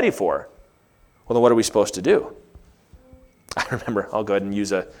weren't ready for, well, then what are we supposed to do? I remember, I'll go ahead and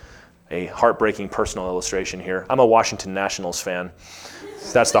use a heartbreaking personal illustration here. I'm a Washington Nationals fan.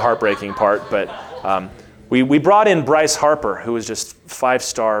 That's the heartbreaking part. But we brought in Bryce Harper, who was just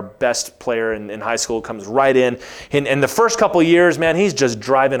 5-star best player in high school, comes right in. In the first couple of years, man, he's just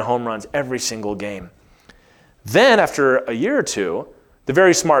driving home runs every single game. Then after a year or two, the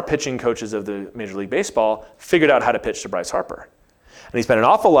very smart pitching coaches of the Major League Baseball figured out how to pitch to Bryce Harper. And he spent an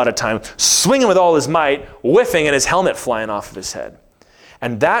awful lot of time swinging with all his might, whiffing, and his helmet flying off of his head.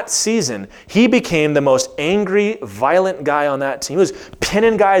 And that season, he became the most angry, violent guy on that team. He was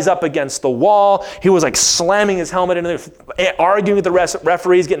pinning guys up against the wall. He was like slamming his helmet into arguing with the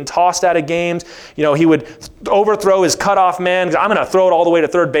referees, getting tossed out of games. He would overthrow his cutoff man. I'm going to throw it all the way to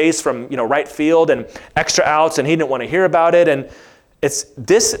third base from right field and extra outs, and he didn't want to hear about it. And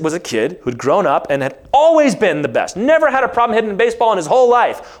this was a kid who'd grown up and had always been the best. Never had a problem hitting baseball in his whole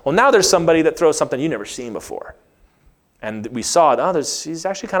life. Well, now there's somebody that throws something you've never seen before. And we saw, he's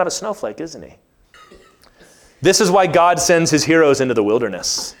actually kind of a snowflake, isn't he? This is why God sends his heroes into the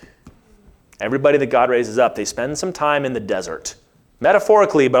wilderness. Everybody that God raises up, they spend some time in the desert,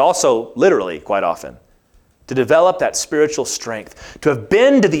 metaphorically, but also literally quite often, to develop that spiritual strength, to have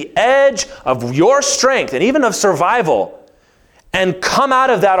been to the edge of your strength and even of survival and come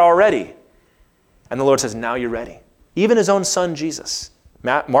out of that already. And the Lord says, now you're ready. Even his own son, Jesus.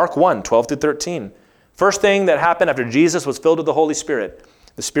 Mark 1, 12-13. First thing that happened after Jesus was filled with the Holy Spirit,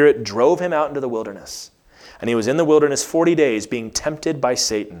 the Spirit drove him out into the wilderness. And he was in the wilderness 40 days being tempted by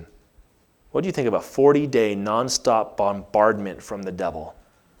Satan. What do you think of a 40-day nonstop bombardment from the devil?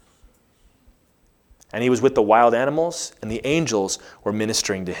 And he was with the wild animals, and the angels were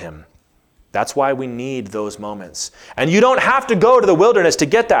ministering to him. That's why we need those moments. And you don't have to go to the wilderness to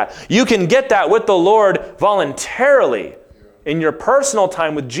get that. You can get that with the Lord voluntarily. In your personal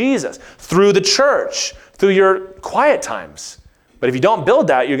time with Jesus, through the church, through your quiet times. But if you don't build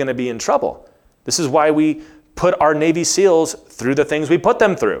that, you're going to be in trouble. This is why we put our Navy SEALs through the things we put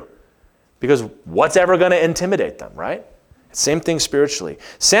them through. Because what's ever going to intimidate them, right? Same thing spiritually.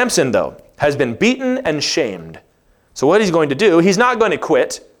 Samson, though, has been beaten and shamed. So what he's going to do, he's not going to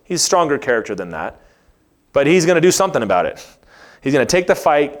quit. He's a stronger character than that. But he's going to do something about it. He's going to take the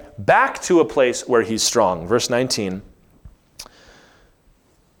fight back to a place where he's strong. Verse 19.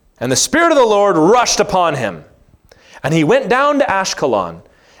 And the Spirit of the Lord rushed upon him. And he went down to Ashkelon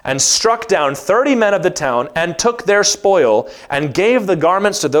and struck down 30 men of the town and took their spoil and gave the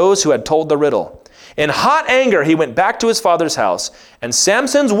garments to those who had told the riddle. In hot anger, he went back to his father's house, and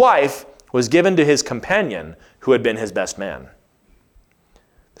Samson's wife was given to his companion who had been his best man.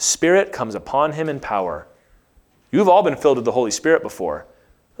 The Spirit comes upon him in power. You've all been filled with the Holy Spirit before.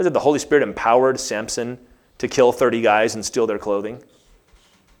 Was it the Holy Spirit empowered Samson to kill 30 guys and steal their clothing?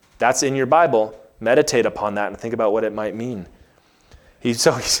 That's in your Bible. Meditate upon that and think about what it might mean.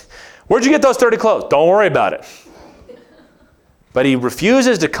 Where'd you get those 30 clothes? Don't worry about it. But he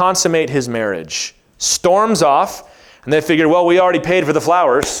refuses to consummate his marriage, storms off, and they figure, well, we already paid for the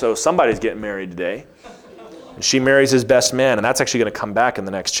flowers, so somebody's getting married today. She marries his best man, and that's actually going to come back in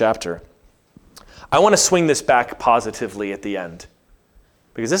the next chapter. I want to swing this back positively at the end,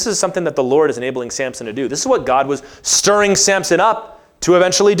 because this is something that the Lord is enabling Samson to do. This is what God was stirring Samson up to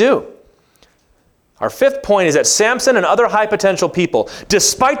eventually do. Our fifth point is that Samson and other high potential people,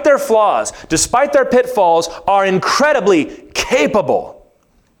 despite their flaws, despite their pitfalls, are incredibly capable.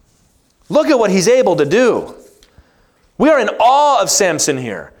 Look at what he's able to do. We are in awe of Samson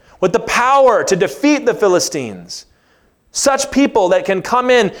here, with the power to defeat the Philistines. Such people that can come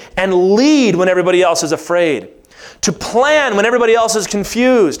in and lead when everybody else is afraid, to plan when everybody else is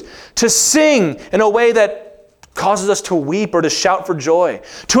confused, to sing in a way that causes us to weep or to shout for joy,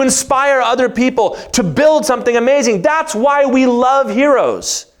 to inspire other people, to build something amazing. That's why we love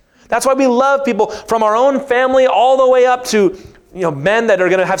heroes. That's why we love people from our own family all the way up to men that are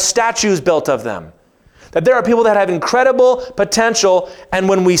going to have statues built of them. That there are people that have incredible potential, and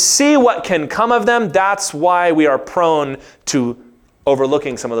when we see what can come of them, that's why we are prone to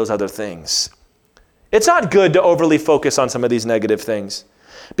overlooking some of those other things. It's not good to overly focus on some of these negative things,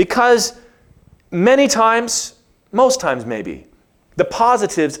 because many times, most times maybe, the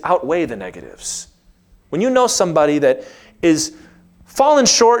positives outweigh the negatives. When you know somebody that is fallen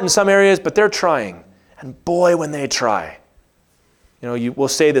short in some areas, but they're trying, and boy, when they try. We'll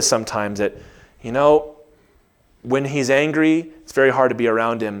say this sometimes that, when he's angry, it's very hard to be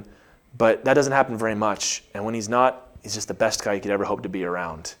around him, but that doesn't happen very much. And when he's not, he's just the best guy you could ever hope to be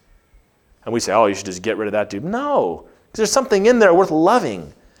around. And we say, oh, you should just get rid of that dude. No, because there's something in there worth loving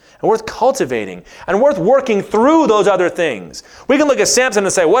and worth cultivating and worth working through those other things. We can look at Samson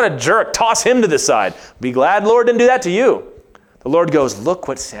and say, what a jerk, toss him to the side. Be glad the Lord didn't do that to you. The Lord goes, look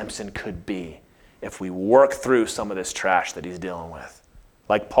what Samson could be if we work through some of this trash that he's dealing with.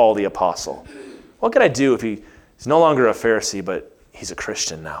 Like Paul the Apostle. What could I do if he's no longer a Pharisee, but he's a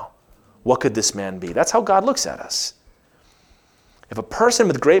Christian now? What could this man be? That's how God looks at us. If a person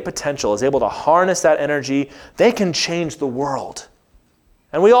with great potential is able to harness that energy, they can change the world.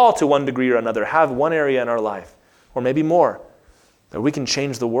 And we all, to one degree or another, have one area in our life, or maybe more, that we can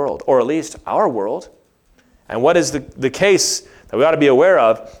change the world, or at least our world. And what is the case that we ought to be aware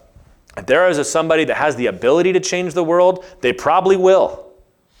of? If there is somebody that has the ability to change the world, they probably will.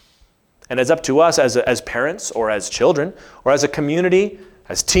 And it's up to us as parents or as children or as a community,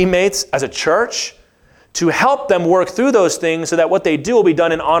 as teammates, as a church, to help them work through those things so that what they do will be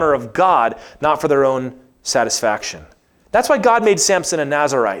done in honor of God, not for their own satisfaction. That's why God made Samson a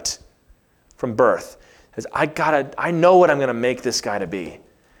Nazirite from birth. Because I know what I'm going to make this guy to be.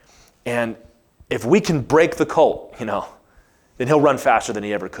 And if we can break the cult, then he'll run faster than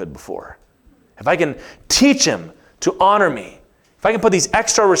he ever could before. If I can teach him to honor me, if I can put these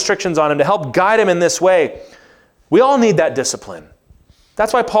extra restrictions on him to help guide him in this way, we all need that discipline.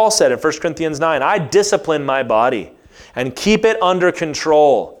 That's why Paul said in 1 Corinthians 9, I discipline my body and keep it under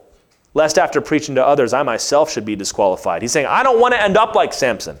control, lest after preaching to others, I myself should be disqualified. He's saying, I don't want to end up like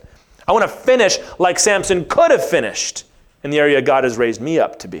Samson. I want to finish like Samson could have finished in the area God has raised me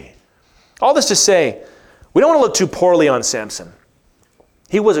up to be. All this to say, we don't want to look too poorly on Samson.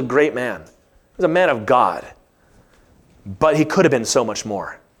 He was a great man. He was a man of God. But he could have been so much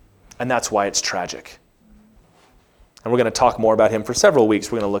more. And that's why it's tragic. And we're going to talk more about him for several weeks.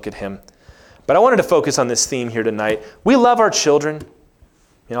 We're going to look at him. But I wanted to focus on this theme here tonight. We love our children.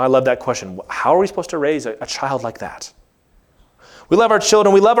 I love that question. How are we supposed to raise a child like that? We love our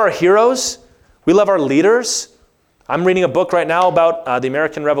children. We love our heroes. We love our leaders. I'm reading a book right now about the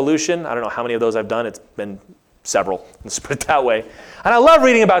American Revolution. I don't know how many of those I've done. It's been several. Let's put it that way. And I love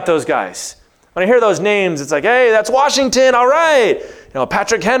reading about those guys. When I hear those names, it's like, hey, that's Washington, all right.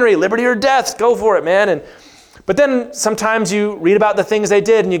 Patrick Henry, liberty or death, go for it, man. But then sometimes you read about the things they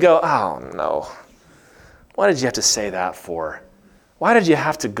did and you go, oh no, why did you have to say that for? Why did you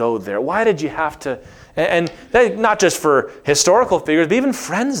have to go there? Why did you have to? And not just for historical figures, but even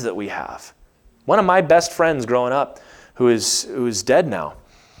friends that we have. One of my best friends growing up, who is dead now,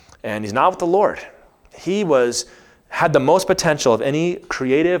 and he's not with the Lord. He had the most potential of any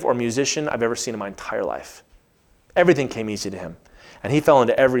creative or musician I've ever seen in my entire life. Everything came easy to him. And he fell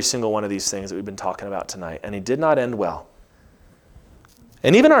into every single one of these things that we've been talking about tonight. And he did not end well.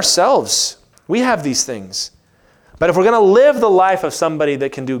 And even ourselves, we have these things. But if we're going to live the life of somebody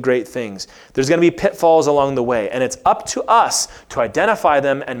that can do great things, there's going to be pitfalls along the way. And it's up to us to identify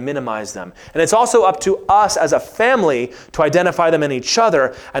them and minimize them. And it's also up to us as a family to identify them in each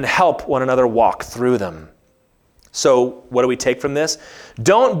other and help one another walk through them. So what do we take from this?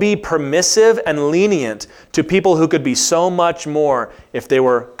 Don't be permissive and lenient to people who could be so much more if they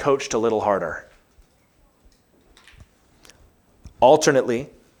were coached a little harder. Alternately,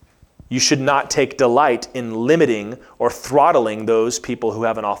 you should not take delight in limiting or throttling those people who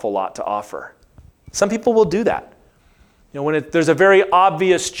have an awful lot to offer. Some people will do that. When there's a very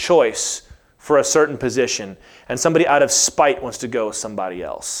obvious choice for a certain position, and somebody out of spite wants to go with somebody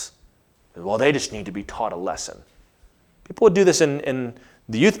else. Well, they just need to be taught a lesson. People would do this in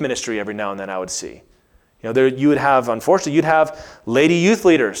the youth ministry every now and then, I would see. Unfortunately, you'd have lady youth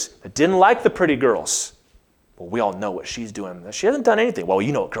leaders that didn't like the pretty girls. Well, we all know what she's doing. She hasn't done anything. Well,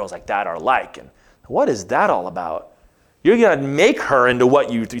 you know what girls like that are like. And what is that all about? You're going to make her into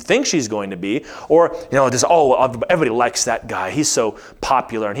what you think she's going to be. Or, everybody likes that guy. He's so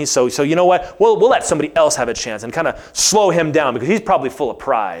popular. And he's so you know what? We'll let somebody else have a chance and kind of slow him down because he's probably full of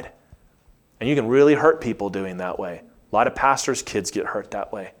pride. And you can really hurt people doing that way. A lot of pastors' kids get hurt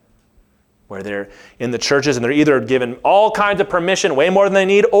that way, where they're in the churches and they're either given all kinds of permission, way more than they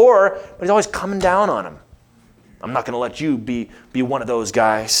need, but he's always coming down on them. I'm not going to let you be one of those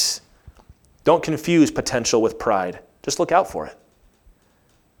guys. Don't confuse potential with pride. Just look out for it.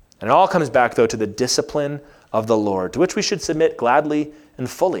 And it all comes back, though, to the discipline of the Lord, to which we should submit gladly and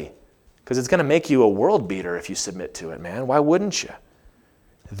fully, because it's going to make you a world beater if you submit to it, man. Why wouldn't you?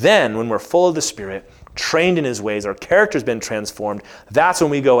 Then, when we're full of the Spirit, trained in His ways, our character's been transformed, that's when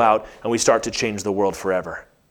we go out and we start to change the world forever.